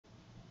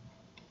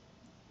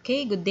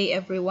Okay, good day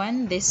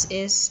everyone. This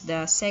is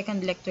the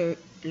second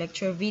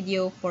lecture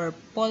video for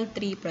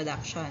poultry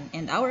production,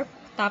 and our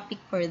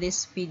topic for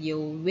this video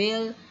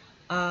will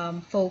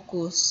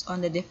focus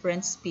on the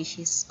different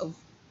species of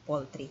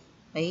poultry.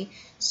 Okay,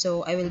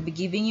 so I will be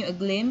giving you a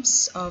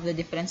glimpse of the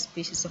different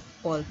species of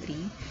poultry,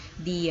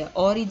 the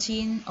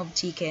origin of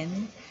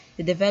chicken,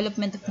 the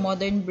development of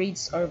modern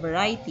breeds or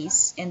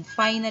varieties, and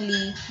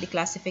finally the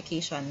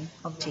classification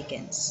of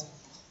chickens.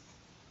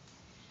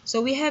 So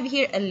we have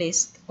here a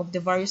list of the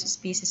various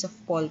species of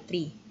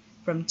poultry,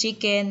 from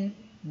chicken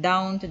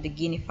down to the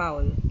guinea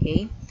fowl,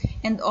 okay?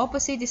 And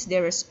opposite is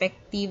their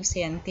respective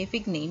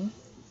scientific name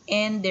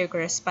and their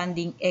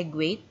corresponding egg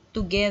weight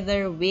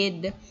together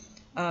with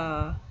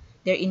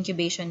their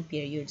incubation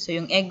period. So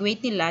yung egg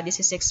weight nila, this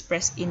is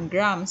expressed in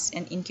grams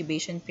and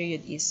incubation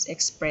period is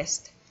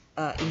expressed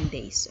in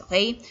days,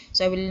 okay?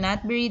 So I will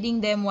not be reading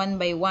them one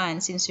by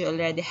one since you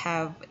already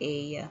have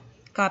a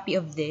copy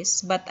of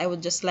this, but I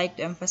would just like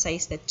to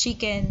emphasize that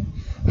chicken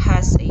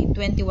has a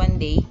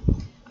 21-day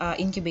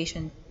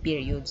incubation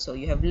period. So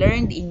you have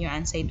learned in your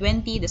Ansay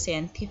 20 the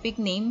scientific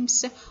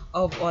names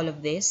of all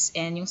of this,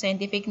 and yung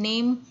scientific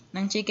name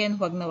ng chicken,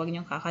 wag na wag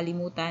niyong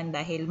kakalimutan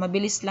dahil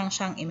mabilis lang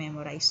siyang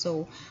i-memorize.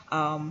 So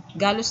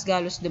Gallus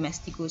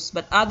domesticus,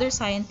 but other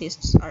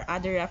scientists or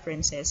other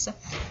references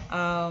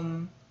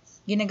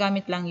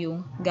ginagamit lang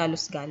yung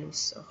Gallus.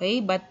 Okay?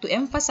 But to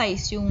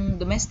emphasize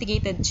yung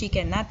domesticated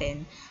chicken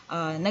natin,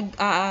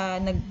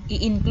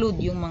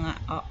 nag-i-include yung mga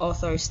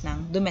authors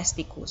ng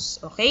domesticus.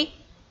 Okay?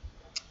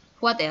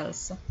 What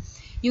else?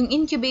 Yung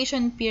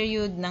incubation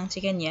period ng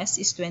chicken, yes,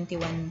 is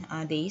 21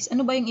 days.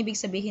 Ano ba yung ibig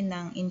sabihin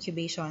ng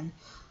incubation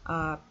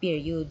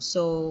period?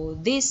 So,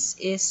 this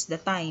is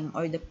the time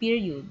or the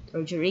period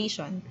or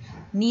duration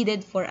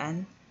needed for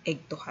an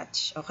egg to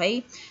hatch.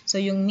 Okay?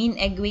 So, yung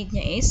mean egg weight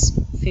niya is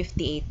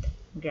 58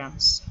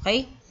 grams.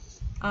 Okay?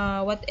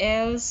 What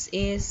else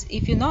is,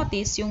 if you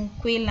notice, yung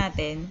quail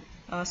natin,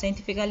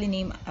 scientifically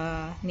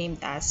named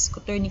as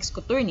Coturnix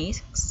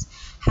coturnix,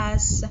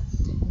 has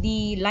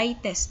the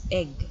lightest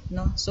egg,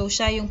 no? So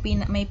siya yung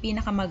may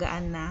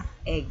pinakamagaan na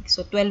egg.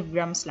 So 12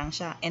 grams lang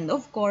siya. And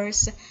of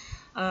course,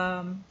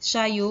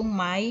 siya yung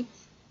may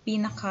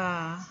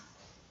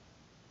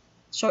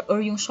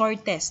yung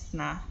shortest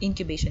na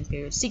incubation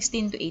period,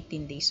 16 to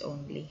 18 days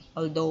only.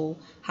 Although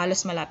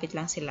halos malapit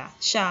lang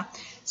siya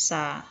sa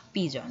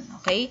pigeon,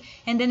 okay?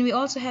 And then we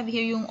also have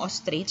here yung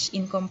ostrich.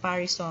 In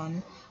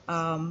comparison,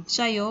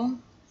 siya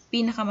yung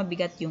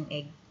pinakamabigat yung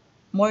egg.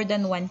 More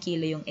than 1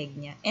 kilo yung egg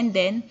niya. And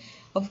then,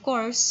 of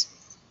course,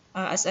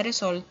 as a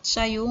result,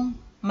 siya yung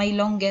may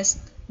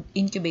longest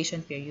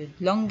incubation period,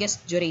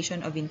 longest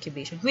duration of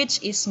incubation,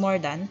 which is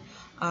more than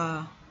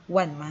 1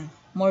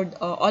 month,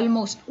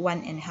 almost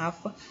 1.5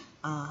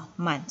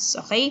 months.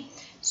 Okay,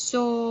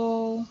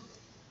 so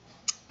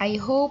I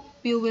hope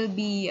you will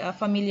be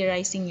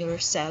familiarizing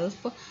yourself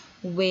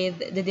with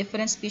the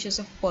different species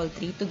of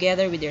poultry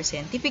together with their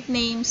scientific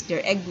names,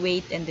 their egg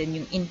weight, and then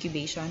yung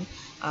incubation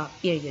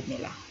period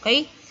nila.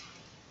 Okay?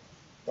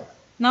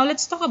 Now,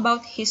 let's talk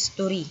about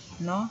history,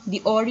 no?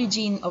 The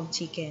origin of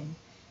chicken.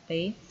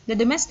 Okay? The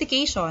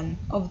domestication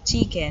of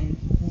chicken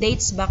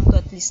dates back to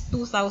at least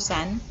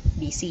 2000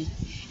 BC.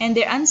 And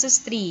their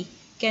ancestry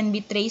can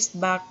be traced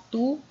back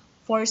to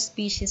 4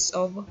 species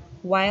of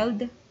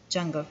wild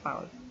jungle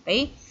fowl.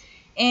 Okay?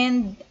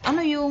 And ano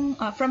yung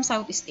from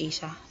Southeast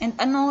Asia? And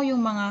ano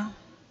yung mga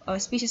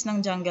species ng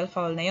jungle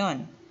fowl na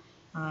yon?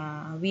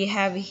 We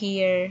have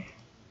here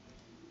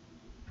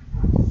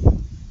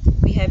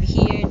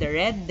the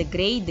red, the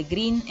gray, the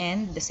green,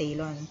 and the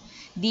Ceylon.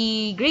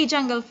 The gray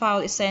jungle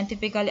fowl is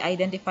scientifically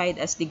identified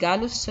as the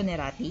Gallus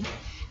sonerati.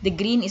 The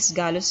green is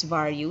Gallus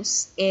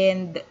varius,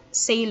 and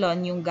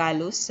Ceylon yung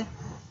Gallus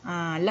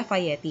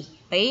Lafayette.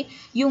 Okay?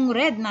 Yung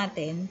red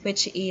natin,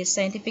 which is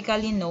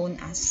scientifically known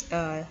as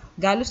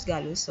Gallus.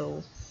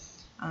 So,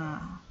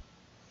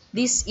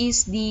 this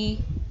is the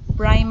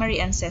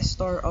primary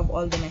ancestor of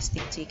all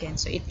domestic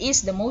chickens. So, it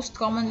is the most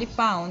commonly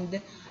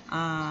found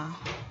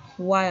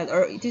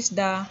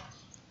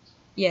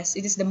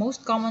it is the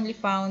most commonly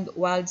found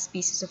wild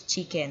species of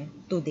chicken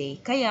today.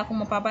 Kaya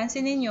kung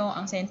mapapansin ninyo,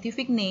 ang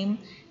scientific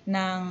name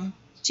ng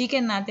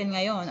chicken natin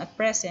ngayon at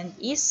present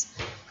is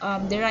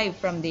derived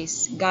from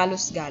this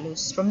Gallus,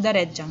 from the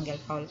red jungle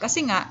fowl.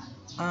 Kasi nga,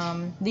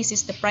 this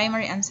is the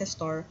primary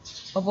ancestor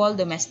of all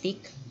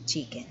domestic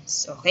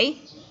chickens. Okay?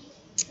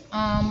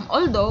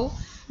 Although,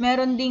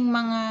 meron ding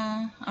mga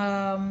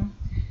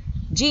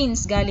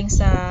genes galing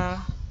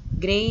sa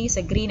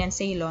green, and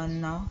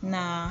Ceylon, no,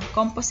 na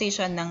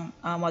composition ng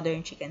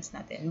modern chickens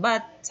natin.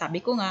 But,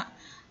 sabi ko nga,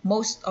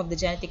 most of the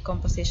genetic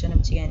composition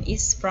of chicken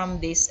is from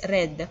this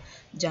red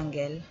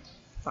jungle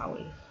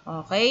fowl.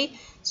 Okay?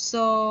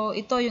 So,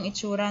 ito yung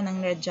itsura ng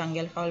red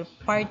jungle fowl,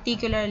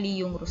 particularly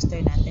yung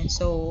rooster natin.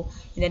 So,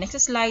 in the next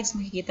slides,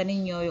 makikita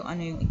ninyo yung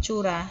ano yung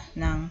itsura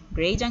ng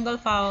gray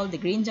jungle fowl, the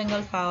green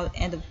jungle fowl,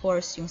 and of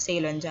course, yung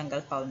Ceylon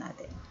jungle fowl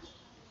natin.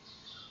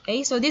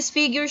 Okay, so this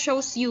figure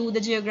shows you the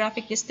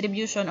geographic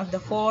distribution of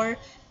the 4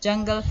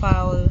 jungle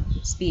fowl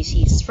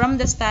species from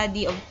the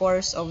study, of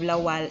course, of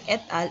Lawal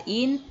et al.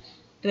 In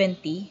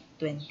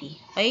 2020.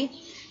 Okay?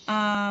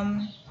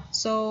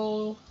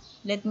 So,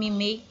 let me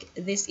make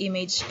this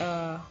image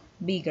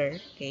bigger.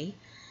 Okay?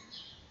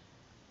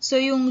 So,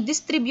 yung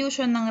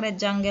distribution ng red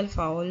jungle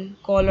fowl,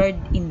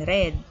 colored in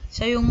red.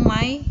 So, yung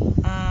may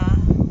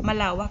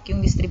malawak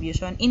yung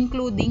distribution,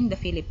 including the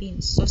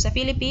Philippines. So, sa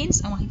Philippines,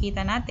 ang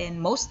makikita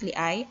natin, mostly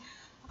ay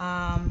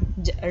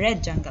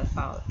red jungle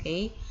fowl.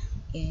 Okay?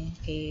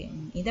 Okay.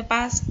 In the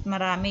past,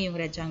 marami yung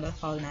red jungle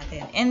fowl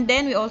natin. And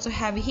then, we also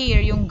have here,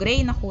 yung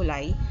gray na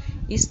kulay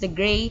is the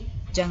gray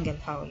jungle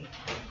fowl.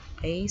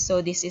 Okay?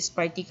 So, this is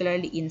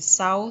particularly in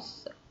South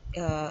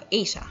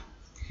Asia.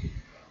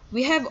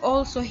 We have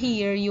also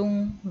here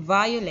yung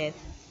violet.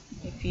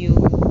 If you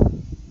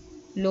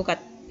look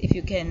at, if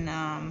you can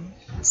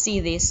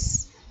see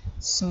this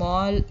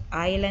small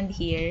island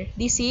here,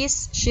 this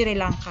is Sri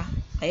Lanka.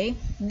 Okay,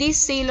 this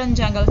Ceylon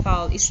jungle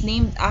fowl is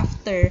named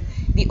after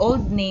the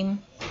old name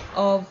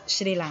of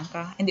Sri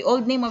Lanka, and the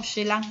old name of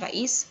Sri Lanka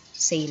is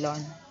Ceylon.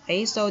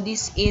 Okay, so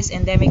this is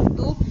endemic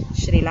to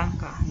Sri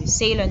Lanka, the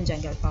Ceylon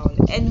jungle fowl.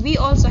 And we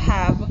also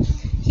have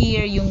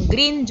here yung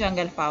green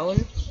jungle fowl.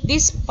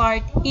 This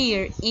part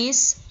here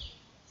is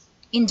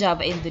in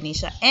Java,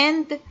 Indonesia,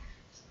 and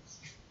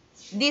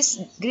this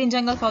green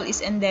jungle fowl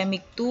is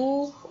endemic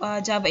to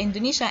Java,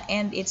 Indonesia,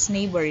 and its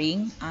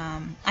neighboring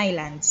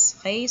islands.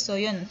 Okay, so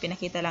yun,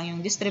 pinakita lang yung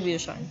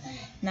distribution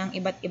ng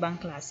iba't ibang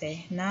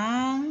klase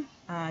ng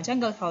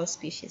jungle fowl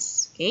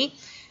species. Okay,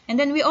 and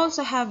then we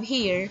also have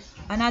here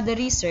another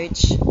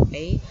research,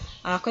 okay,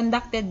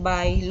 conducted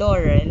by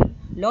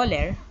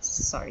Lawler,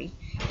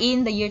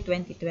 in the year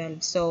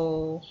 2012.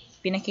 So,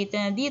 pinakita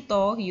na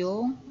dito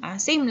yung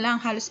same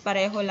lang, halos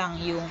pareho lang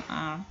yung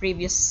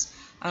previous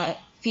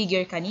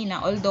figure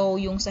kanina. Although,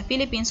 yung sa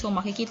Philippines, kung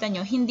makikita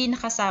nyo, hindi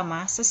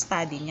nakasama sa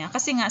study niya.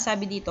 Kasi nga,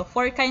 sabi dito,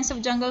 4 kinds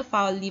of jungle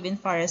fowl live in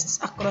forests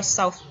across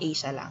South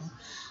Asia lang.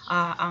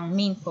 Ang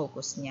main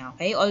focus niya.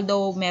 Okay?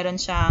 Although, meron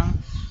siyang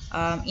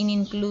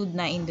in-include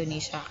na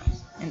Indonesia.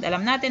 And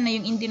alam natin na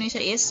yung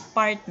Indonesia is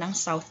part ng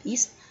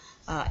Southeast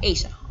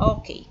Asia.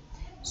 Okay.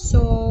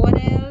 So, what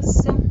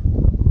else?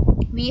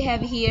 We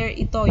have here,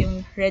 ito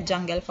yung red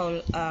jungle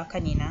fowl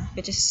kanina,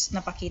 which is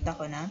napakita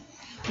ko na.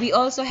 We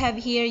also have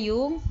here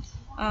yung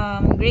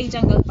gray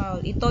jungle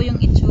fowl. Ito yung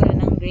itsura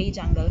ng gray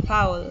jungle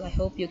fowl. I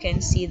hope you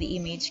can see the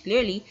image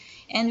clearly.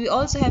 And we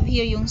also have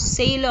here yung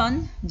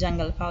Ceylon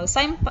jungle fowl.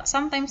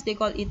 Sometimes they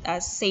call it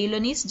as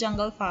Ceylonese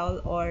jungle fowl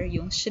or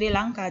yung Sri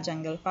Lanka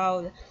jungle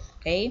fowl.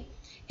 Okay?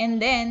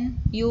 And then,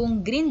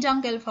 yung green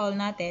jungle fowl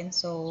natin,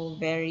 so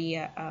very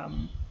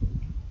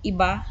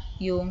iba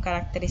yung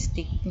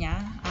characteristic niya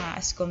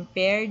as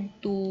compared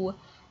to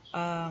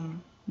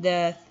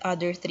the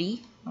other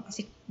three.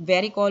 Kasi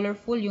very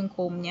colorful yung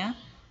comb niya.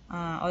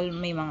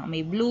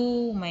 May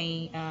blue,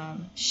 may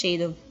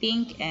shade of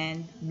pink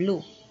and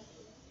blue.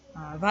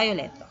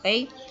 Violet,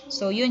 okay?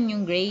 So yun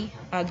yung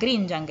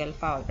green jungle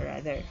fowl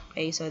rather.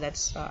 Okay, so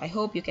that's I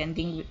hope you can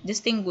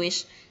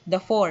distinguish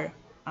the 4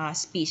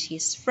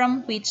 species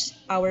from which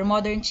our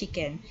modern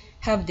chicken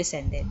have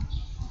descended.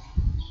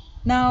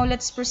 Now,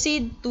 let's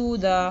proceed to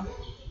the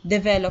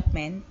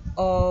development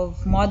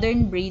of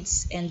modern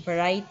breeds and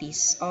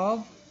varieties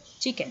of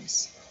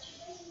chickens.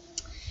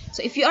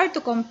 So, if you are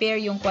to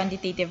compare yung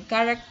quantitative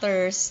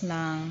characters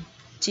ng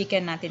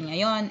chicken natin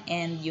ngayon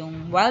and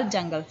yung wild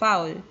jungle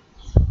fowl,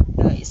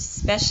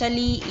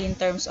 especially in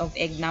terms of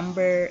egg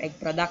number,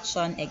 egg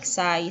production, egg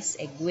size,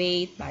 egg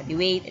weight, body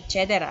weight,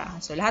 etc.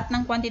 So, lahat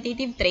ng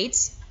quantitative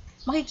traits,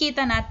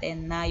 makikita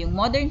natin na yung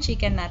modern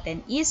chicken natin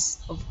is,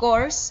 of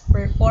course,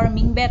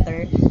 performing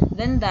better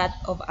than that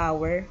of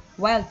our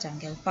wild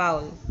jungle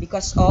fowl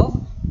because of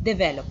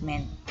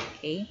development.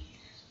 Okay?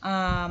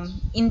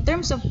 In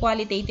terms of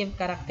qualitative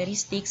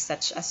characteristics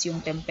such as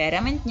yung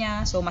temperament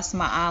niya, so mas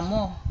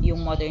maamo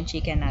yung modern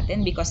chicken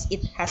natin because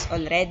it has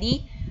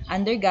already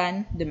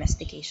undergone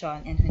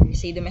domestication. And when we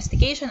say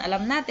domestication,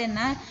 alam natin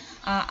na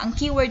ang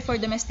keyword for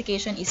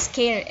domestication is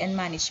care and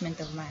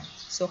management of man.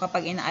 So,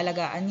 kapag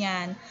inaalagaan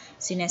yan,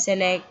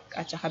 sineselect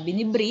at saka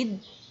binibreed,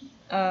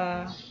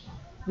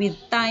 with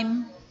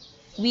time,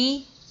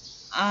 we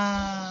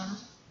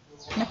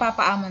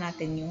napapaamo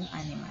natin yung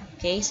animal.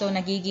 Okay? So,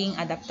 nagiging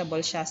adaptable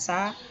siya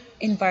sa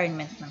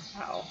environment ng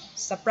tao,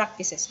 sa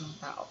practices ng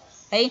tao.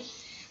 Okay?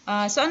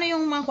 So, ano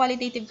yung mga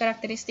qualitative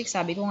characteristics?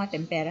 Sabi ko nga,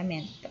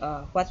 temperament.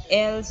 What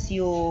else?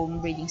 Yung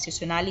breeding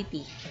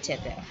seasonality,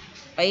 etc.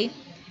 Okay?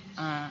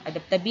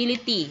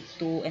 Adaptability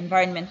to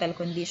environmental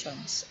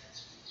conditions.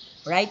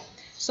 Right?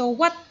 So,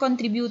 what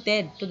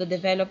contributed to the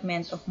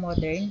development of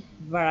modern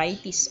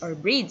varieties or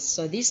breeds?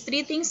 So, these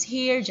 3 things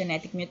here,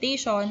 genetic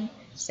mutation,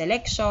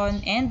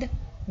 selection, and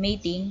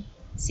mating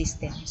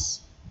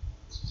systems.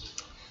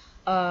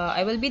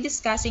 I will be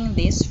discussing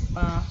this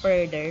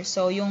further.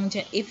 So,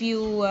 if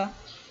you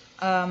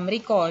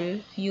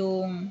recall,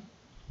 yung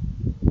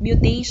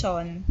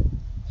mutation,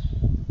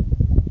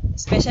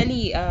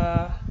 especially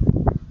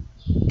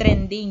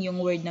trending yung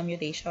word na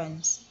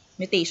mutation,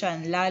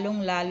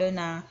 lalong-lalo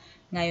na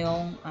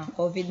ngayong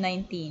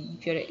COVID-19.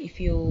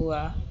 If you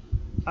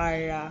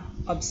are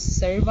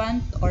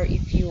observant or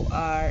if you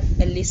are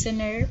a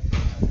listener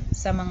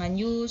sa mga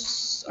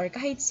news or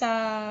kahit sa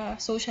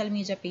social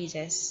media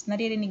pages,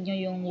 naririnig nyo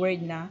yung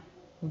word na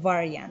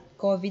variant,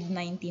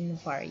 COVID-19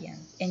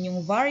 variant. And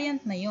yung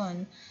variant na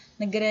yon,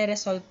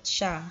 nagre-result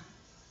siya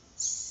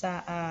sa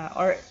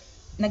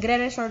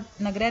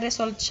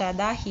nagre-result siya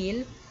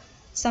dahil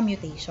sa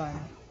mutation.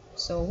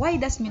 So, why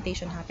does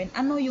mutation happen?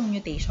 Ano yung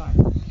mutation?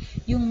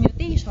 Yung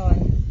mutation,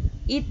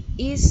 it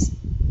is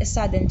a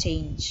sudden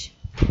change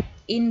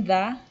in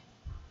the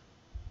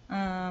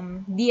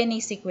DNA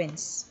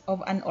sequence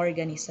of an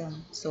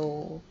organism.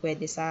 So,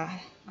 pwede sa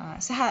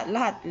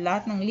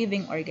lahat ng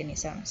living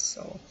organisms.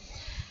 So,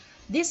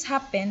 this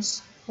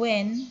happens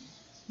when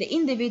the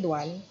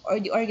individual or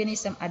the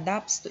organism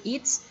adapts to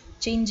its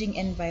changing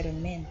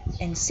environment.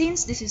 And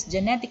since this is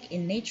genetic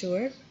in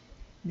nature,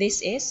 this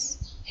is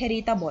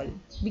heritable.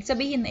 Ibig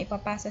sabihin na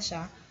ipapasa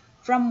siya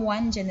from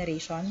one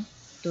generation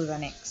to the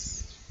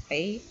next.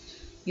 Okay?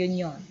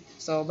 Yun.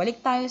 So,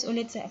 balik tayo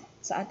ulit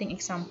sa ating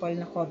example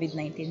na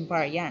COVID-19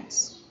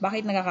 variants.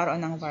 Bakit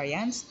nagkakaroon ng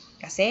variants?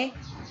 Kasi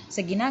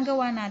sa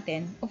ginagawa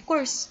natin, of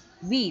course,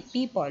 we,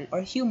 people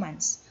or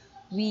humans,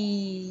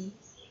 we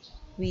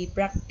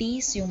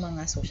practice yung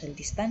mga social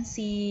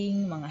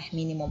distancing, mga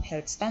minimum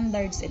health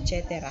standards,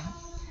 etc.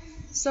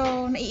 So,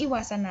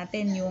 naiiwasan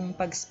natin yung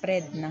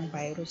pag-spread ng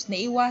virus.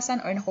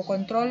 Naiiwasan or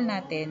nakokontrol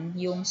natin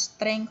yung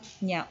strength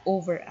niya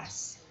over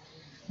us.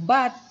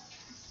 But,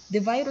 the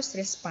virus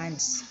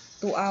responds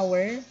to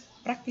our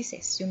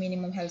practices, yung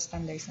minimum health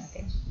standards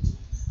natin.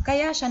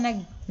 Kaya siya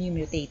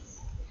nag-mutate.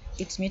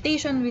 Its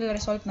mutation will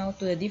result now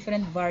to the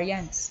different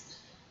variants.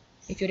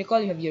 If you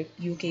recall, you have your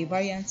UK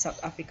variant,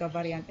 South Africa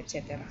variant,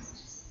 etc.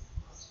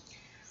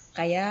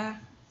 Kaya,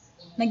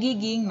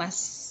 nagiging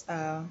mas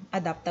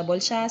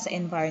adaptable siya sa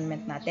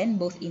environment natin,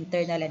 both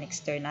internal and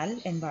external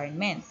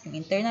environment. Yung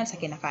internal sa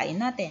kinakain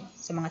natin,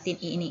 sa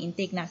mga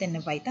ini-intake natin na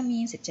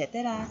vitamins,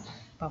 etc.,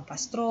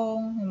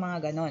 pampastrong, yung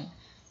mga ganon.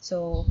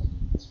 So,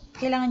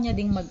 kailangan niya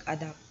ding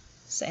mag-adapt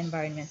sa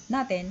environment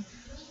natin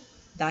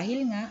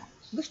dahil nga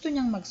gusto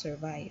niyang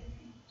mag-survive.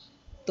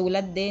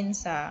 Tulad din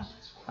sa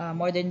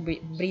modern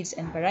breeds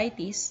and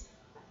varieties,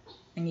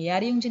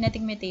 nangyayari yung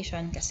genetic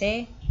mutation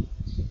kasi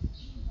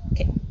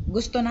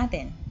gusto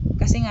natin.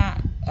 Kasi nga,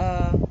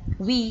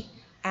 we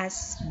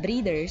as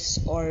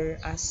breeders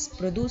or as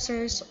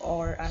producers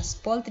or as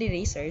poultry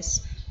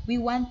raisers, we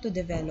want to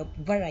develop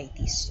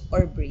varieties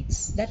or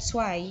breeds. That's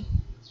why,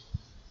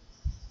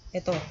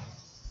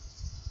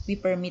 we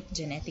permit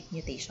genetic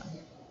mutation.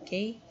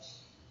 Okay?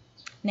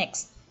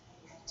 Next.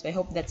 So, I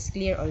hope that's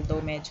clear,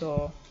 although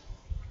medyo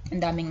ang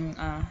daming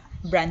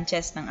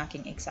branches ng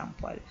aking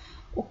example.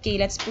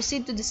 Okay, let's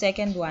proceed to the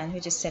second one,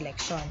 which is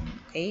selection.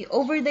 Okay,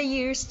 over the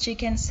years,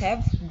 chickens have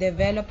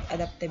developed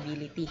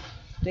adaptability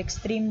to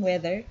extreme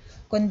weather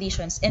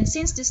conditions. And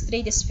since this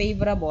trait is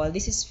favorable,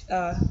 this is,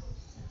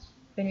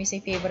 when we say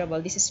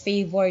favorable, this is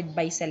favored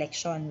by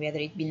selection, whether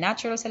it be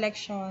natural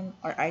selection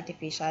or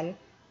artificial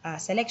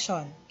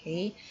selection.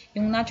 Okay,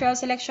 yung natural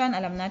selection,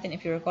 alam natin,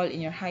 if you recall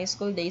in your high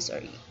school days or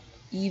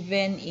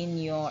even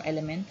in your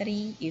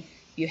elementary, if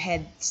you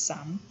had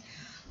some,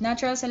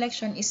 natural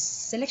selection is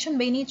selection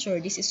by nature.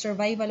 This is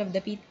survival of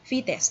the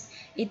fittest.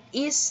 It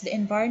is the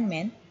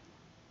environment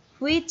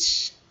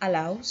which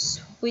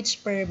allows,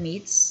 which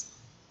permits,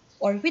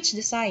 or which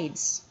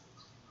decides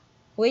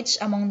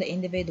which among the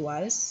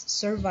individuals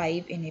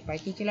survive in a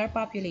particular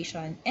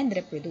population and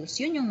reproduce.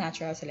 Yun yung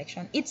natural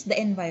selection. It's the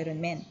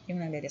environment yung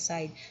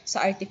nagde-decide.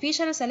 Sa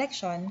artificial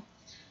selection,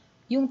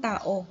 yung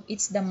tao,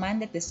 it's the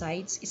man that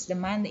decides, it's the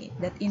man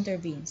that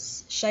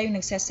intervenes. Siya yung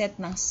nagsaset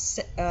ng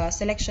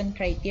selection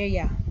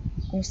criteria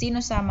kung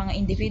sino sa mga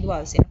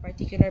individuals in a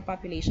particular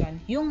population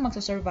yung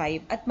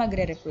magsusurvive at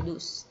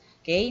magre-reproduce.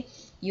 Okay?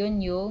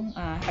 Yun yung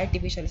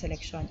artificial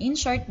selection. In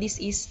short, this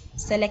is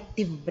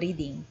selective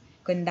breeding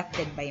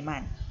conducted by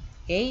man.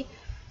 Okay?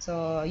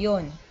 So,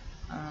 yun.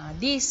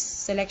 This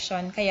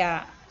selection,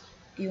 kaya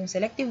yung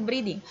selective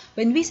breeding,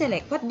 when we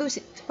select, what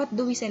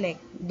do we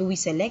select? Do we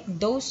select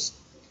those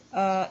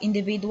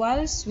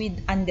individuals with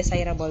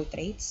undesirable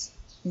traits?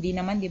 Hindi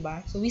naman, di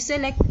ba? So, we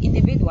select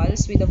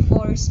individuals with, of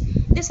course,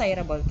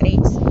 desirable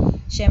traits.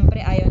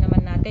 Siyempre, ayaw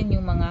naman natin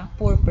yung mga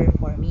poor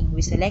performing.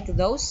 We select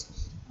those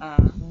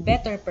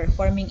better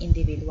performing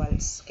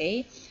individuals,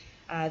 okay?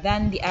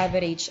 Than the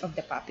average of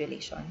the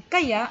population.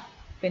 Kaya,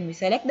 when we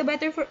select the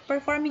better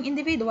performing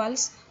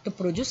individuals to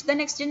produce the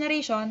next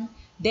generation,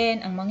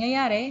 then, ang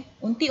mangyayari,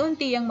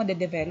 unti-unti yung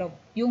madedevelop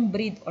yung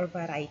breed or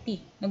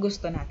variety na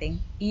gusto nating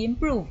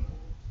i-improve.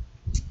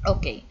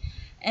 Okay.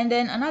 And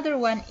then, another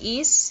one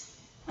is,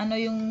 ano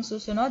yung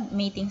susunod?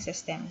 Mating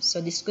system.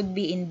 So, this could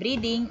be in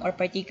breeding or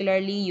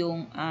particularly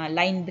yung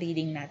line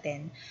breeding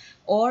natin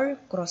or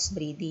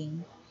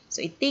crossbreeding. So,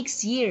 it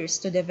takes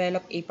years to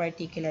develop a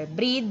particular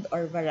breed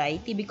or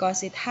variety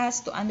because it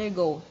has to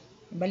undergo,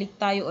 balik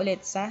tayo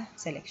ulit sa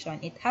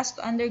selection, it has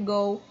to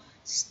undergo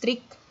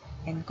strict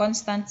and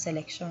constant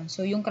selection.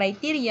 So, yung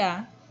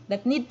criteria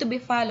that need to be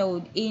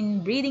followed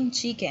in breeding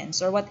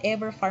chickens or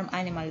whatever farm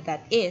animal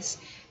that is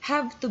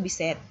have to be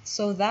set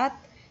so that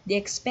the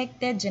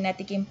expected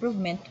genetic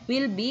improvement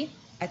will be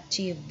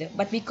achieved.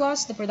 But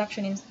because the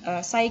production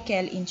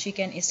cycle in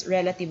chicken is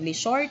relatively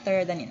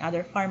shorter than in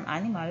other farm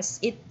animals,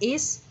 it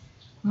is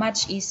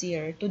much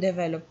easier to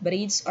develop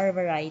breeds or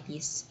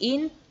varieties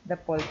in the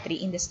poultry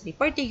industry,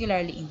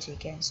 particularly in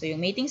chicken. So,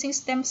 yung mating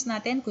systems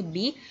natin could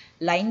be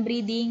line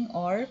breeding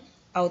or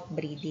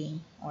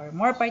outbreeding, or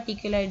more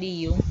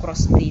particularly yung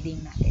crossbreeding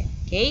natin.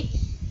 Okay?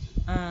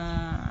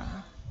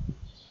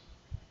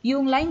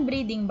 Yung line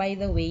breeding, by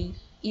the way,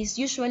 is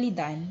usually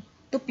done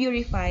to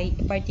purify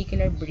a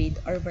particular breed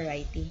or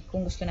variety.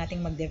 Kung gusto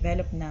nating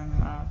mag-develop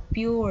ng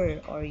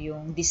pure or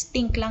yung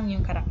distinct lang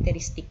yung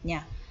characteristic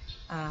niya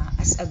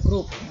as a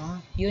group,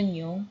 no? Yun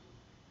yung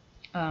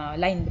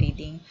line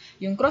breeding.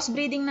 Yung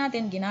crossbreeding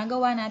natin,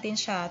 ginagawa natin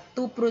siya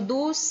to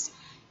produce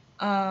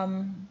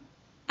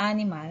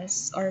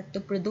animals or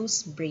to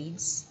produce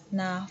breeds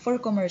na for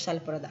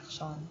commercial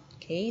production.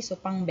 Okay? So,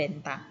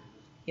 pangbenta.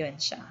 Yun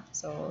siya.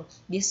 So,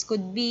 this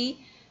could be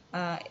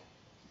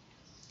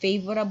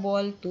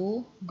favorable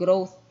to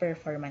growth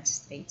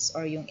performance traits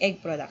or yung egg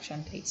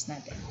production traits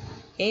natin.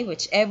 Okay?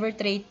 Whichever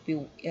trait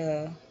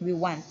we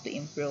want to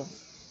improve.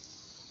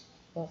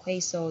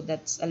 Okay, so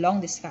that's a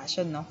long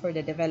discussion, no, for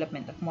the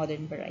development of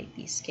modern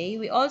varieties. Okay,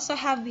 we also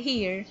have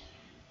here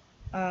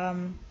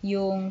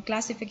yung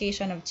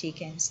classification of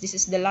chickens. This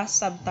is the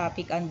last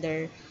subtopic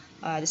under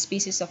the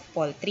species of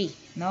poultry,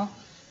 no?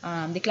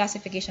 The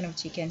classification of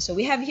chickens. So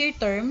we have here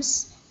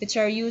terms which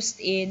are used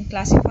in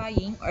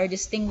classifying or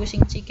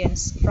distinguishing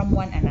chickens from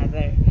one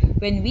another.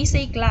 When we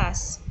say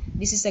class,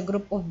 this is a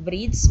group of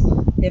breeds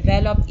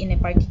developed in a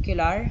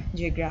particular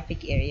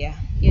geographic area.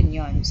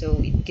 Yun.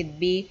 So it could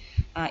be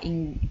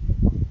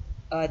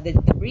the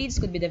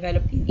breeds could be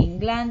developed in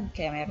England,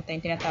 kaya mayroon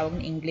tayong tinatawag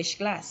na English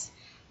class.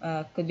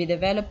 Could be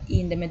developed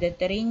in the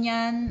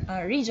Mediterranean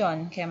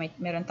region, kaya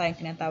meron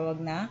tayong tinatawag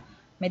na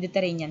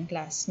Mediterranean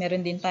class.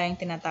 Meron din tayong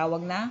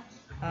tinatawag na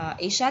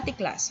Asiatic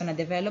class, so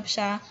na-develop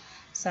siya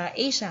sa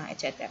Asia,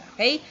 etc.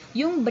 Okay?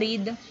 Yung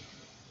breed,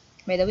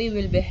 by the way,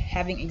 we'll be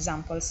having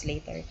examples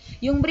later.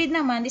 Yung breed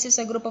naman, this is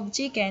a group of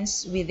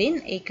chickens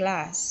within a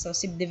class. So,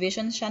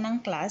 subdivision siya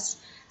ng class,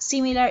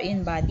 similar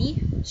in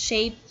body,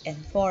 shape, and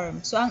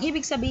form. So, ang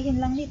ibig sabihin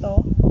lang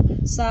nito,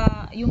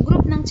 sa yung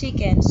group ng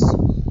chickens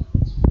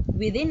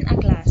within a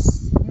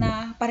class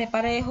na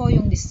pare-pareho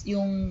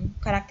yung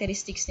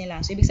characteristics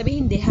nila. So, ibig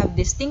sabihin, they have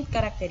distinct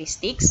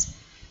characteristics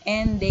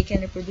and they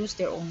can reproduce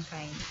their own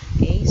kind.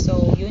 Okay?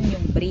 So, yun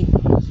yung breed.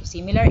 So,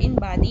 similar in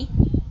body,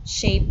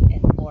 shape,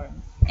 and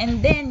form.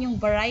 And then, yung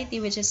variety,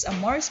 which is a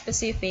more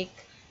specific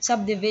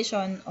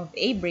subdivision of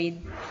a breed,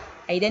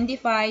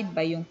 identified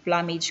by yung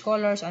plumage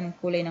colors, anong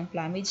kulay ng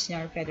plumage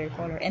niya or feather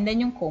color, and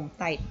then yung comb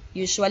type.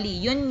 Usually,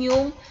 yun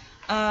yung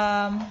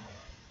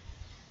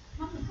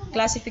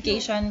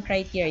classification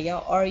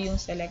criteria or yung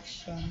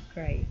selection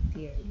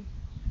criteria.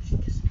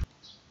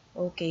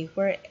 Okay,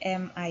 where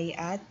am I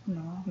at?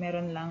 No,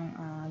 meron lang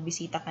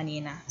bisita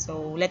kanina.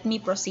 So, let me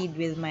proceed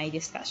with my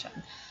discussion.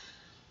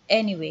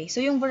 Anyway, so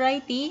yung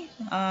variety,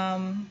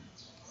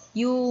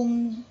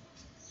 yung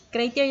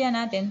criteria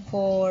natin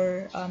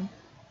for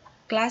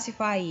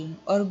classifying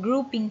or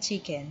grouping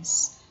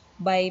chickens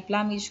by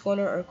plumage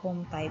color or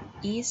comb type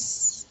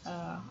is,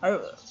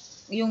 or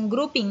yung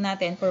grouping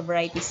natin for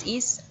varieties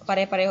is,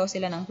 pare-pareho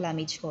sila ng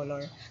plumage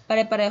color.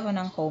 Pare-pareho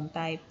ng comb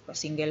type.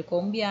 Single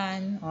comb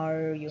yan,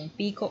 or yung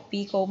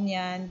P-comb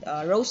yan,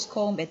 rose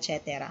comb,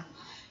 etc.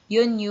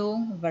 Yun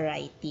yung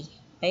variety.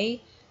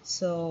 Okay?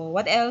 So,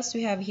 what else?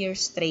 We have here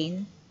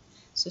strain.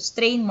 So,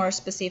 strain, more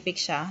specific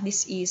siya.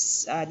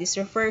 This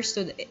refers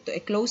to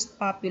a closed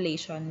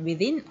population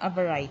within a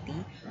variety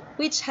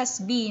which has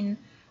been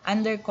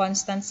under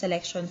constant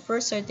selection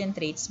for certain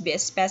traits by a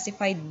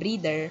specified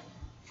breeder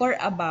for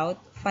about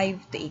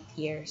 5 to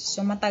 8 years. So,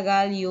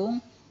 matagal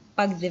yung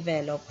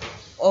pag-develop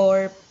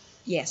or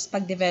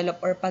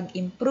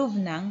pag-improve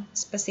ng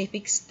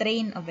specific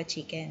strain of a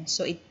chicken.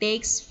 So, it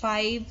takes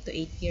 5 to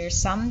 8 years.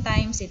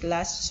 Sometimes, it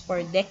lasts for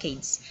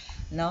decades.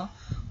 No?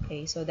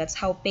 Okay, so that's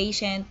how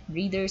patient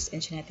breeders and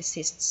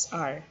geneticists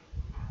are.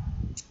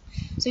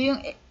 So,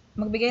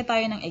 magbigay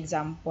tayo ng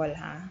example,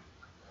 ha?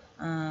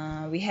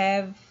 We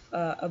have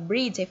a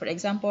breed. Say, for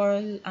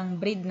example,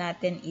 ang breed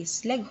natin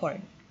is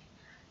Leghorn.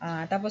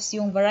 Tapos,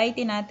 yung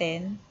variety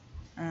natin,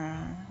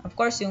 of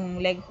course, yung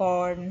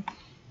Leghorn,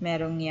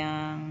 merong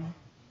yang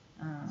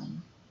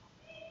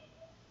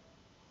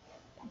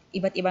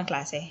iba't ibang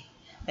klase.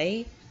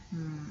 Okay?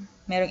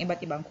 Merong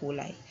iba't ibang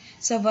kulay.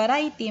 Sa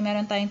variety,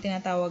 meron tayong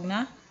tinatawag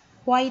na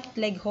white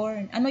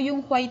Leghorn. Ano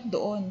yung white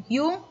doon?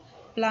 Yung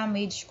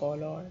plumage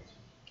color.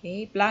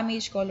 Okay?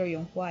 Plumage color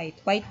yung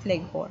white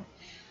Leghorn.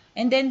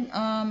 And then,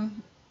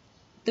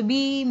 to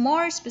be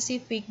more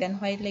specific than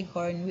white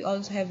Leghorn, we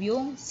also have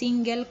yung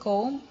single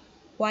comb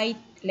white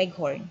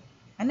Leghorn.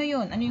 Ano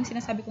yun? Ano yung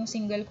sinasabi kong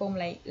single comb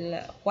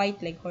white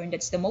Leghorn?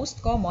 That's the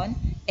most common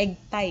egg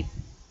type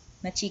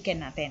na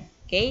chicken natin.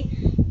 Okay?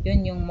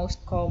 Yun yung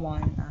most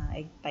common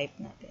egg type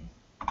natin.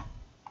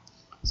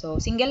 So,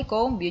 single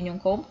comb, yun yung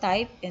comb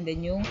type. And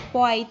then yung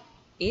white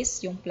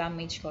is yung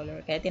plumage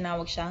color. Kaya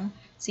tinawag siyang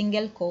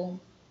single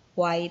comb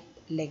white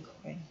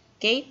leghorn.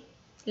 Okay?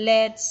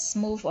 Let's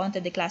move on to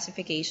the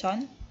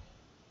classification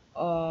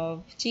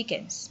of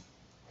chickens.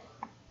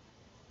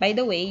 By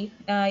the way,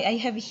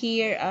 I have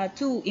here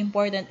two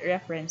important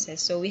references.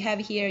 So, we have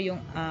here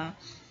yung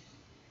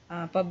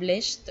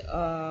published,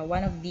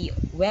 one of the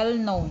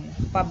well-known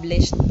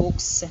published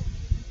books.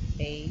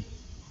 Okay.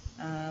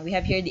 We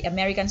have here the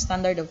American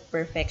Standard of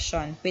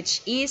Perfection,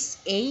 which is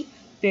a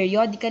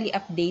periodically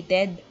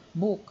updated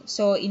book.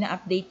 So,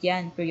 ina-update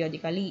yan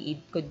periodically.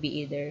 It could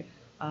be either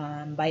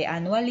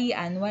biannually,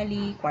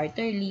 annually,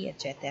 quarterly,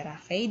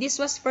 etc. Okay, this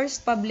was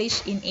first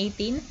published in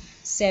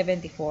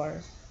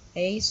 1874.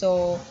 Okay,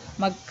 so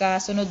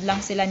magkasunod lang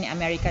sila ni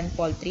American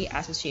Poultry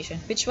Association,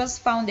 which was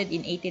founded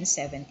in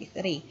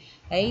 1873.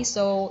 Okay,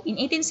 so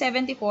in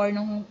 1874,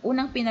 nung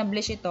unang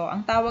pinablish ito,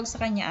 ang tawag sa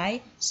kanya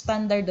ay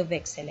Standard of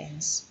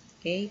Excellence.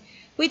 Okay,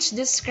 which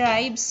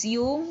describes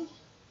yung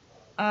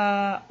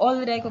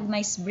all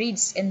recognized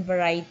breeds and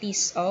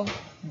varieties of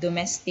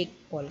domestic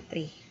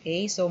poultry.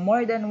 Okay, so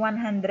more than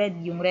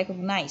 100 yung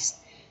recognized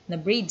na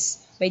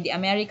breeds by the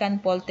American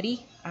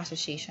Poultry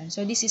Association.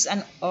 So this is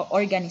an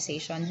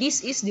organization. This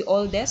is the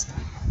oldest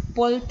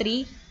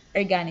poultry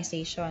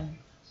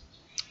organization,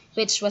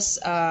 which was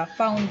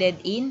founded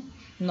in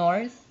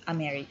North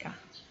America.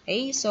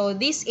 Okay, so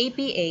this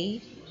APA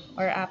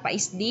or APA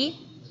is the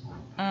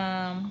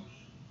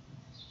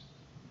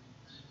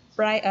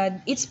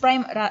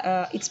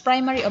its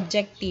primary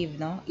objective,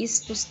 no,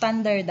 is to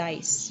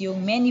standardize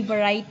yung many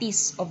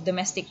varieties of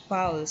domestic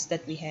fowls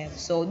that we have.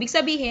 So, ibig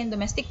sabihin,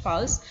 domestic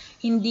fowls,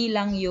 hindi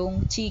lang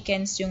yung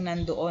chickens yung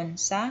nandoon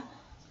sa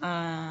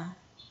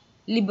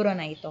libro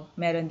na ito.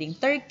 Meron ding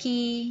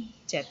turkey,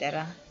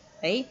 etc.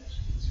 Okay?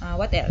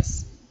 What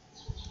else?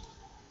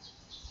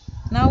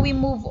 Now, we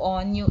move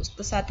on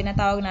sa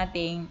tinatawag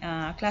nating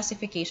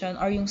classification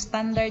or yung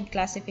standard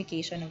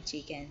classification of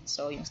chicken.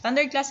 So, yung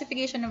standard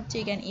classification of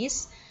chicken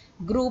is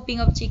grouping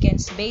of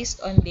chickens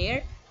based on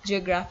their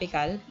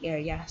geographical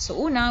area. So,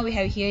 una, we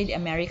have here the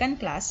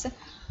American class.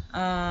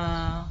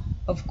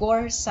 Of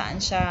course, saan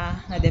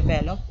siya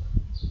na-develop?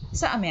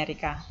 Sa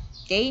Amerika.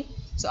 Okay?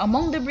 So,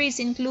 among the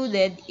breeds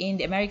included in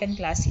the American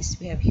classes,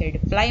 we have here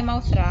the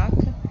Plymouth Rock,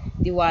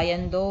 the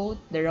Wyandotte,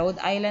 the Rhode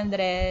Island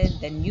Red,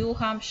 the New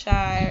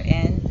Hampshire,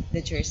 and the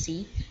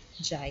Jersey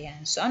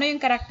Giant. So, ano yung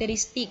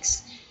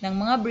characteristics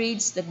ng mga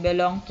breeds that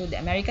belong to the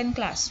American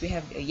class? We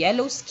have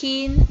yellow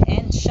skin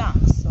and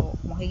shanks. So,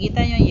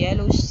 makikita nyo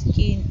yellow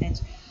skin and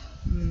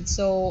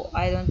so,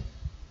 I don't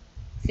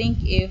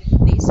think if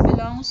this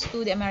belongs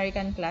to the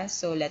American class.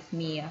 So, let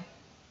me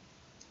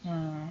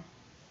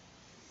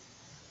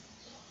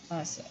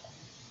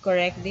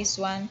correct this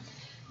one.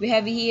 We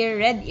have here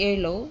red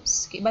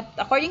earlobes, but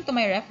according to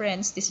my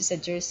reference, this is a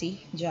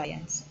Jersey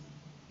Giants.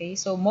 Okay,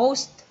 so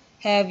most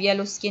have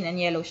yellow skin and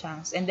yellow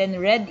shanks. And then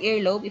red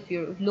earlobe, if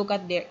you look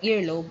at their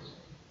earlobe,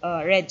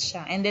 red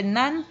siya. And then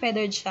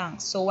non-feathered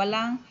shanks. So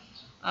walang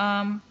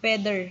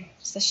feather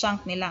sa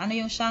shank nila. Ano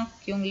yung shank?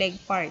 Yung leg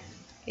part.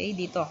 Okay,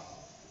 dito.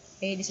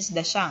 Okay, this is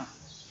the shank.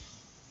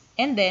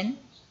 And then,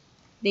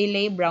 they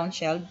lay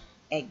brown-shelled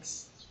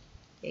eggs.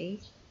 Okay.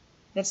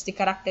 That's the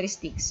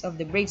characteristics of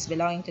the breeds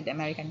belonging to the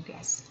American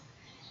class.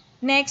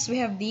 Next,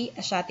 we have the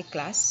Asiatic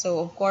class.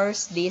 So, of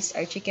course, these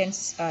are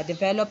chickens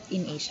developed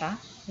in Asia.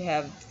 We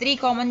have three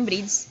common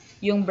breeds,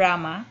 yung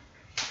Brahma,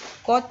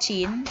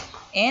 Cochin,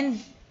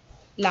 and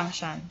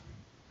Langshan.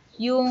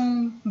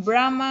 Yung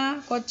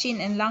Brahma,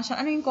 Cochin, and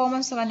Langshan, ano yung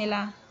common sa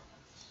kanila?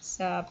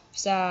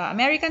 Sa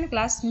American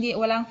class,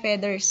 walang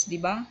feathers, di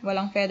ba?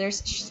 Walang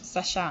feathers sa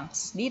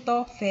shanks.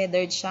 Dito,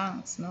 feathered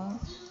shanks, no?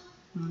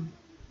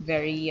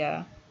 Very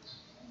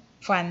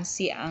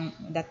fancy ang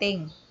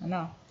dating,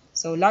 ano?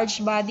 So,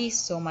 large bodies,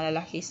 so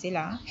malalaki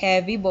sila.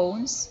 Heavy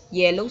bones,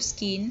 yellow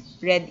skin,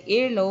 red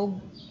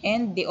earlobe,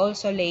 and they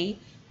also lay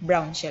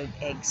brown-shelled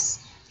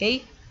eggs.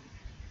 Okay?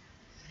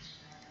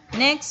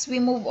 Next,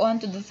 we move on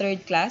to the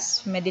third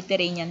class,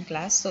 Mediterranean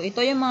class. So,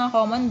 ito yung mga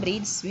common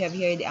breeds. We have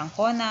here the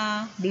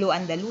Ancona, Blue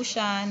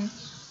Andalusian,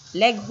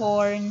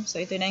 Leghorn. So,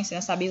 ito na yung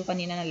sinasabi ko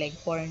kanina na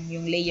Leghorn,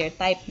 yung layer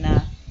type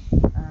na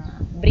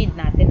breed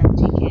natin ng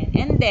chicken.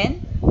 And then,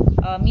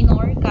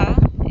 Minorca,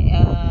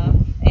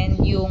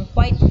 and yung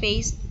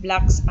white-faced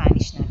black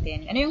Spanish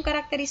natin. Ano yung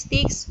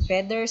characteristics?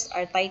 Feathers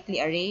are tightly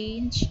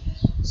arranged,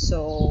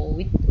 so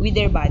with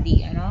their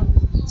body, ano?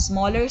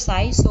 Smaller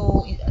size,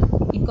 so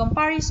in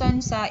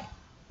comparison sa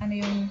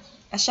yung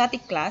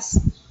Asiatic class,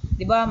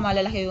 'di ba,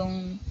 malalaki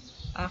yung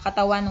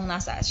katawan ng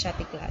nasa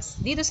Asiatic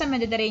class. Dito sa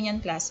Mediterranean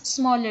class,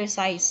 smaller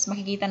size.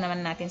 Makikita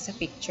naman natin sa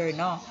picture,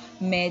 no?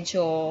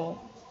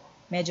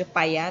 Medyo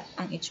payat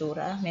ang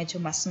itsura, medyo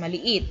mas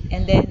maliit.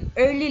 And then,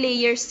 early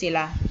layers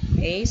sila.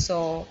 Okay?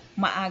 So,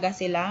 maaga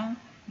silang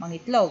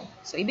mangitlog.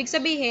 So, ibig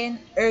sabihin,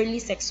 early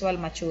sexual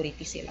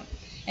maturity sila.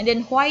 And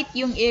then, white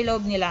yung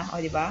earlobe nila. O,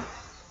 di ba?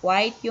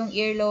 White yung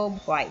earlobe,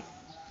 white.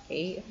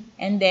 Okay?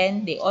 And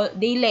then,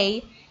 they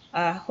lay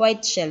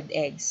white-shelled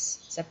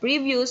eggs. Sa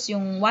previous,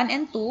 yung 1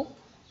 and 2,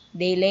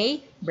 they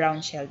lay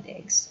brown-shelled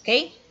eggs.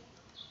 Okay?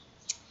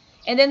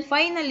 And then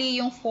finally,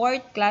 yung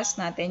fourth class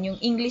natin, yung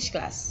English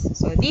class.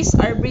 So these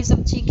are breeds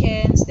of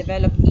chickens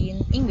developed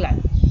in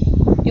England.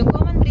 Yung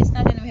common breeds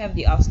natin, we have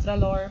the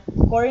Australorp,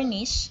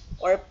 Cornish,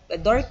 or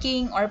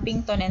Dorking,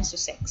 Orpington, and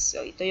Sussex.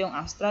 So ito yung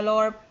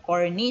Australorp,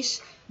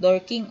 Cornish,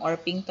 Dorking,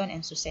 Orpington,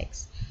 and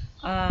Sussex.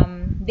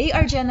 They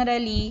are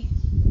generally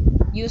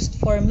used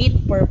for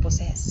meat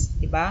purposes,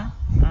 di ba?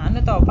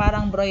 Ano to?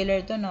 Parang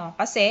broiler to, no?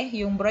 Kasi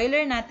yung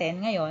broiler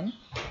natin ngayon,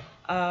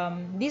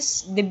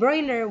 the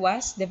broiler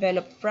was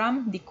developed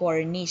from the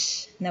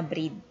Cornish na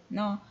breed,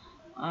 no?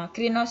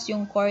 Crinos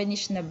yung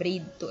Cornish na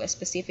breed to a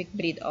specific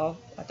breed of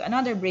to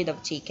another breed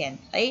of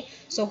chicken. Okay?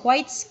 So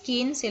white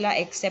skin sila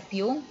except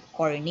yung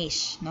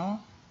Cornish,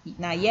 no?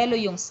 Na yellow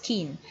yung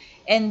skin.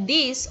 And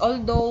this,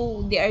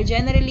 although they are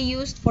generally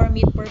used for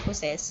meat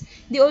purposes,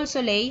 they also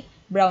lay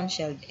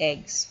brown-shelled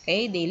eggs.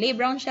 Okay? They lay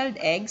brown-shelled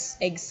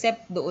eggs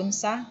except doon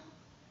sa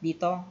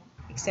dito,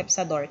 except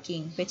sa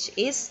Dorking, which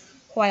is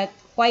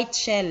white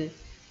shell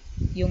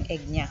yung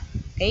egg niya.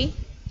 Okay?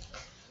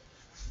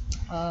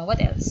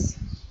 What else?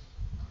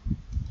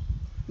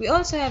 We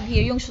also have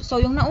here, yung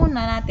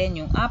nauna natin,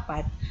 yung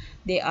apat,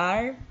 they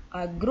are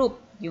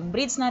grouped. Yung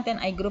breeds natin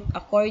ay grouped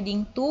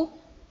according to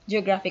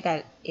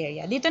geographical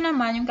area. Dito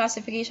naman, yung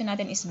classification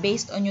natin is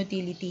based on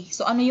utility.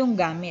 So, ano yung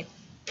gamit?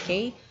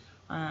 Okay?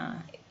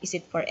 Is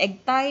it for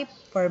egg type,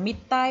 for meat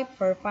type,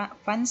 for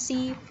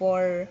fancy,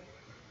 for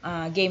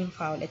game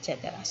fowl,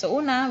 etc. So,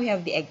 una, we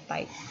have the egg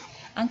type.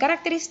 Ang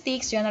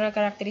characteristics, general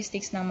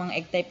characteristics ng mga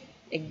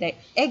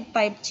egg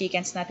type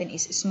chickens natin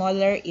is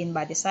smaller in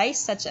body size,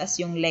 such as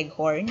yung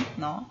leghorn,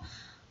 no?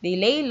 They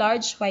lay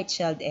large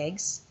white-shelled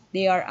eggs.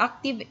 They are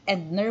active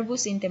and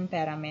nervous in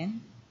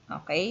temperament.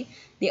 Okay?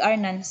 They are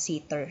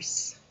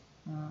non-seaters.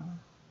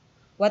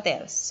 What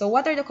else? So,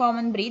 what are the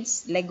common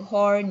breeds?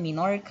 Leghorn,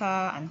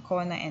 Minorca,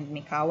 Ancona, and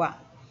Mikawa.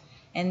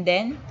 And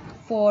then,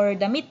 for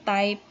the meat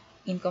type,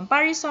 in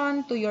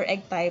comparison to your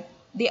egg type,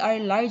 they are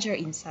larger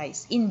in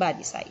size, in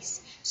body size.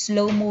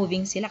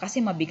 Slow-moving sila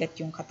kasi mabigat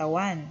yung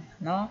katawan,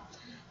 no?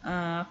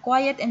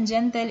 Quiet and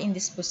gentle in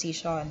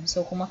disposition.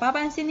 So, kung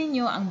mapapansin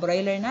ninyo, ang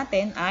broiler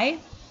natin ay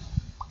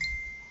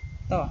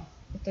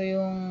ito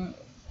yung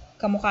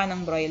kamukha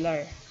ng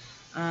broiler.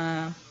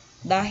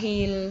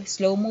 Dahil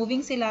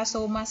slow-moving sila,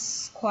 so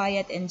mas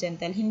quiet and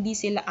gentle. Hindi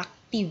sila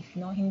active,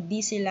 no?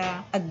 Hindi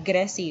sila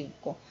aggressive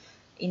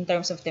in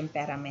terms of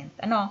temperament.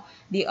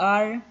 They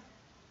are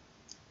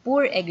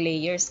poor egg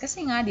layers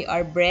kasi nga they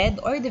are bred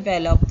or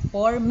developed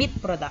for meat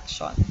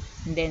production.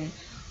 And then,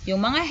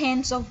 yung mga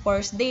hens, of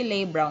course, they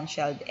lay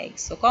brown-shelled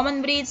eggs. So,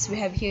 common breeds, we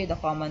have here the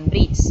common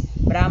breeds.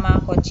 Brahma,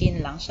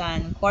 Cochin,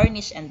 Langshan,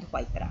 Cornish, and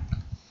White Rock.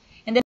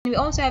 And then, we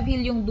also have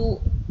here yung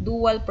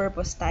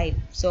dual-purpose type.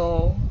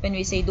 So, when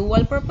we say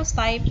dual-purpose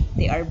type,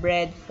 they are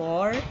bred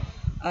for,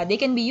 they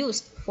can be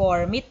used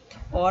for meat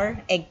or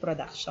egg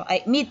production.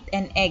 Meat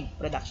and egg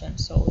production.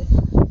 So,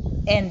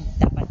 and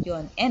dapat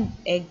yun, and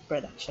egg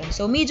production.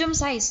 So, medium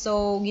size.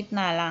 So,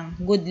 gitna lang.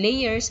 Good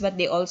layers, but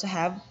they also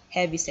have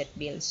heavy set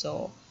bills.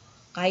 So,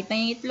 kahit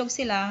nangingitlog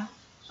sila,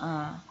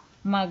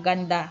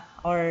 maganda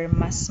or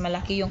mas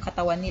malaki yung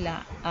katawan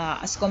nila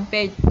as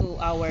compared to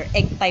our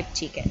egg-type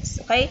chickens.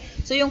 Okay?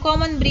 So, yung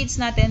common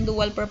breeds natin,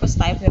 dual-purpose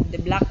type, we have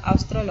the Black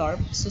Australorp,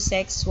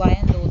 Sussex,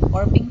 Wyandotte,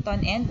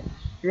 Orpington, and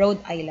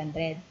Rhode Island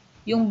Red.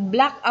 Yung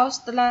Black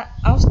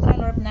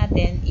Australorp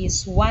natin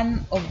is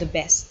one of the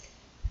best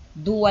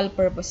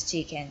dual-purpose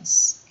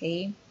chickens.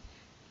 Okay?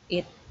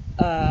 It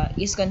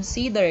is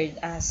considered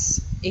as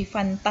a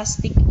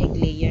fantastic egg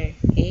layer.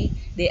 Okay?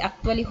 They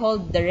actually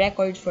hold the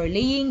record for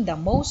laying the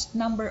most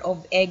number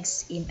of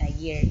eggs in a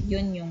year.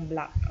 Yun yung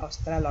Black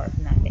Australorp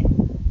natin.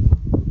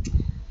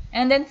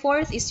 And then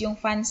fourth is yung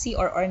fancy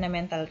or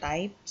ornamental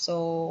type.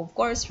 So, of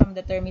course, from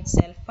the term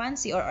itself,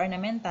 fancy or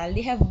ornamental,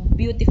 they have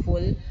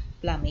beautiful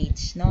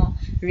plumage, no?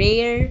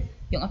 Rare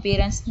yung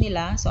appearance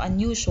nila, so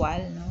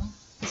unusual, no?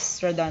 It's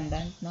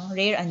redundant, no?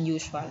 Rare,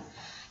 unusual.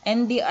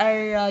 And they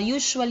are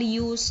usually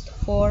used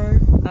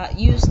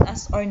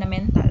as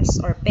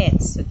ornamentals or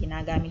pets. So,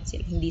 ginagamit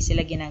sila. Hindi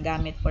sila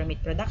ginagamit for meat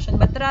production,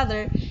 but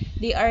rather,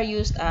 they are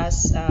used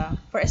as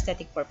for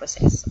aesthetic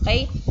purposes.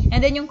 Okay?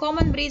 And then, yung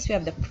common breeds, we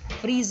have the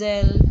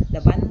Frizzle,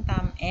 the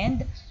Bantam,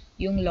 and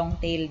yung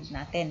long-tailed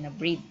natin na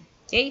breed.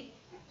 Okay?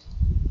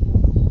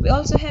 We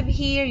also have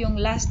here yung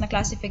last na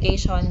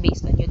classification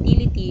based on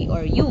utility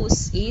or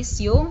use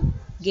is yung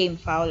game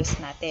fowls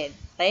natin.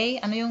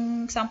 Okay? Ano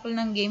yung example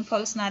ng game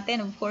fowls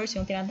natin? Of course,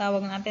 yung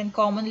tinatawag natin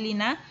commonly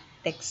na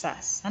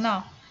Texas.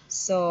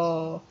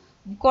 So,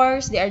 of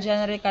course, they are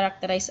generally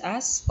characterized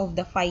as of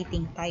the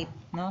fighting type.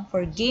 No?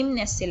 For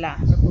gameness sila,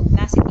 for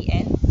pugnacity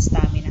and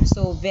stamina.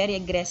 So, very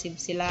aggressive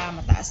sila,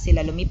 mataas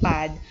sila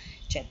lumipad,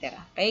 etc.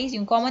 Okay?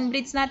 Yung common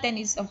breeds natin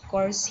is, of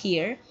course,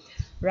 here,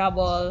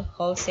 Rubble,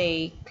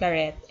 Halsey,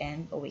 Claret,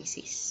 and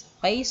Oasis.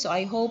 Okay? So,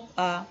 I hope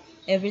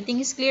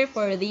everything is clear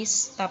for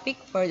this topic,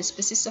 for the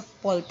species of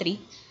poultry.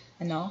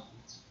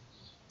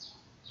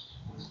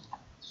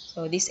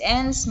 So this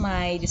ends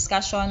my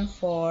discussion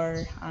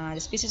for the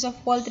species of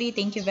poultry.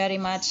 Thank you very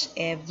much,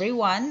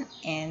 everyone,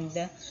 and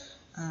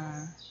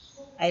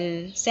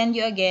I'll send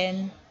you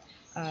again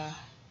uh,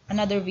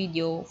 another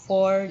video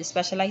for the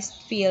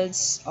specialized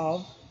fields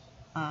of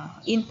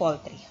in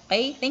poultry.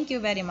 Okay, thank you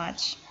very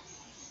much.